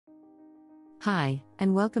Hi,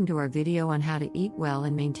 and welcome to our video on how to eat well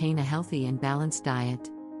and maintain a healthy and balanced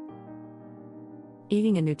diet.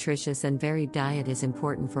 Eating a nutritious and varied diet is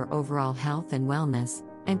important for overall health and wellness,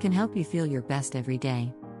 and can help you feel your best every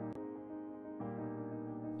day.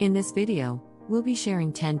 In this video, we'll be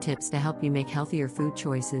sharing 10 tips to help you make healthier food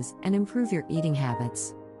choices and improve your eating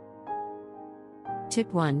habits.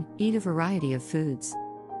 Tip 1: Eat a variety of foods.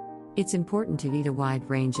 It's important to eat a wide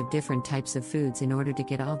range of different types of foods in order to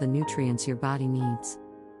get all the nutrients your body needs.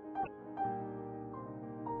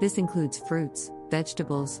 This includes fruits,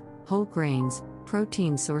 vegetables, whole grains,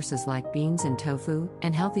 protein sources like beans and tofu,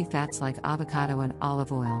 and healthy fats like avocado and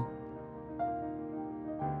olive oil.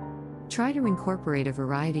 Try to incorporate a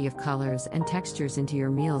variety of colors and textures into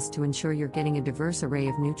your meals to ensure you're getting a diverse array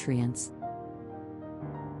of nutrients.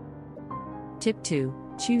 Tip 2: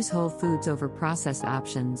 Choose whole foods over processed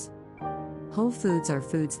options. Whole foods are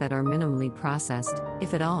foods that are minimally processed,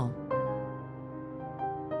 if at all.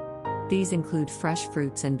 These include fresh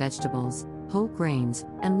fruits and vegetables, whole grains,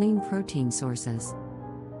 and lean protein sources.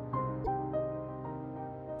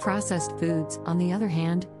 Processed foods, on the other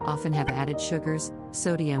hand, often have added sugars,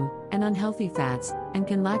 sodium, and unhealthy fats, and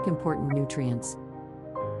can lack important nutrients.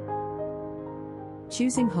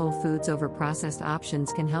 Choosing whole foods over processed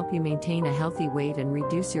options can help you maintain a healthy weight and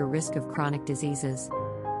reduce your risk of chronic diseases.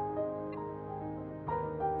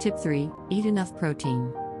 Tip 3: Eat enough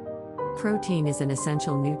protein. Protein is an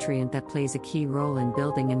essential nutrient that plays a key role in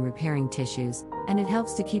building and repairing tissues, and it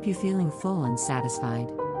helps to keep you feeling full and satisfied.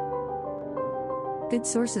 Good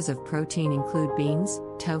sources of protein include beans,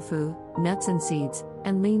 tofu, nuts and seeds,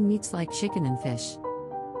 and lean meats like chicken and fish.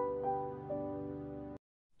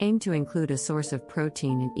 Aim to include a source of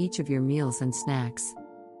protein in each of your meals and snacks.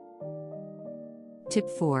 Tip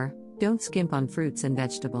 4: Don't skimp on fruits and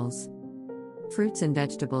vegetables. Fruits and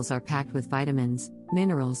vegetables are packed with vitamins,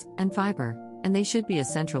 minerals, and fiber, and they should be a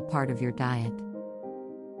central part of your diet.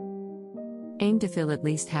 Aim to fill at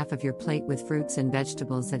least half of your plate with fruits and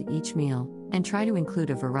vegetables at each meal, and try to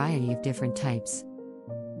include a variety of different types.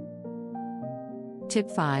 Tip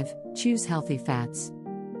 5: Choose healthy fats.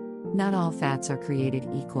 Not all fats are created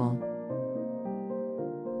equal.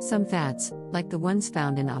 Some fats, like the ones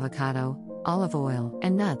found in avocado, olive oil,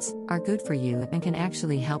 and nuts, are good for you and can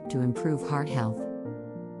actually help to improve heart health.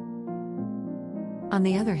 On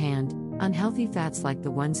the other hand, unhealthy fats like the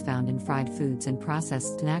ones found in fried foods and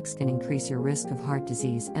processed snacks can increase your risk of heart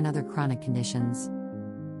disease and other chronic conditions.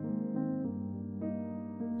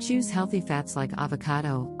 Choose healthy fats like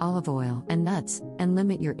avocado, olive oil, and nuts, and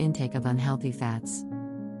limit your intake of unhealthy fats.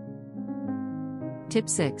 Tip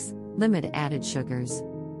 6: Limit added sugars.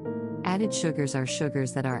 Added sugars are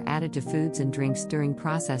sugars that are added to foods and drinks during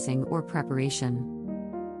processing or preparation.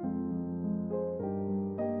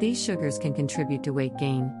 These sugars can contribute to weight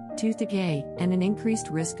gain, tooth decay, and an increased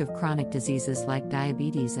risk of chronic diseases like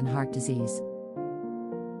diabetes and heart disease.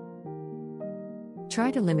 Try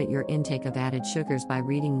to limit your intake of added sugars by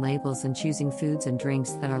reading labels and choosing foods and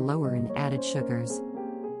drinks that are lower in added sugars.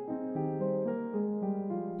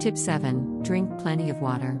 Tip 7: Drink plenty of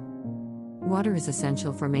water. Water is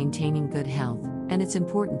essential for maintaining good health, and it's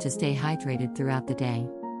important to stay hydrated throughout the day.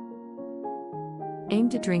 Aim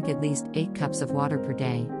to drink at least 8 cups of water per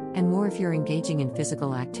day, and more if you're engaging in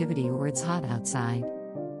physical activity or it's hot outside.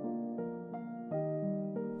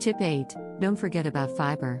 Tip 8: Don't forget about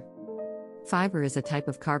fiber. Fiber is a type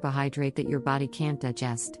of carbohydrate that your body can't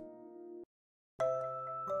digest.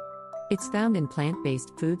 It's found in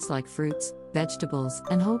plant-based foods like fruits, vegetables,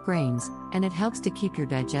 and whole grains, and it helps to keep your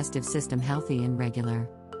digestive system healthy and regular.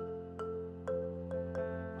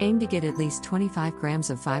 Aim to get at least 25 grams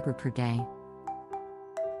of fiber per day.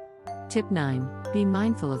 Tip 9: Be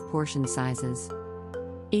mindful of portion sizes.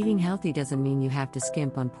 Eating healthy doesn't mean you have to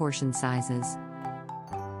skimp on portion sizes.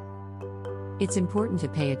 It's important to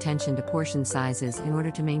pay attention to portion sizes in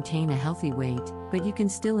order to maintain a healthy weight, but you can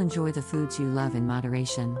still enjoy the foods you love in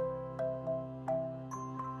moderation.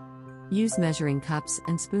 Use measuring cups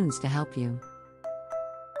and spoons to help you.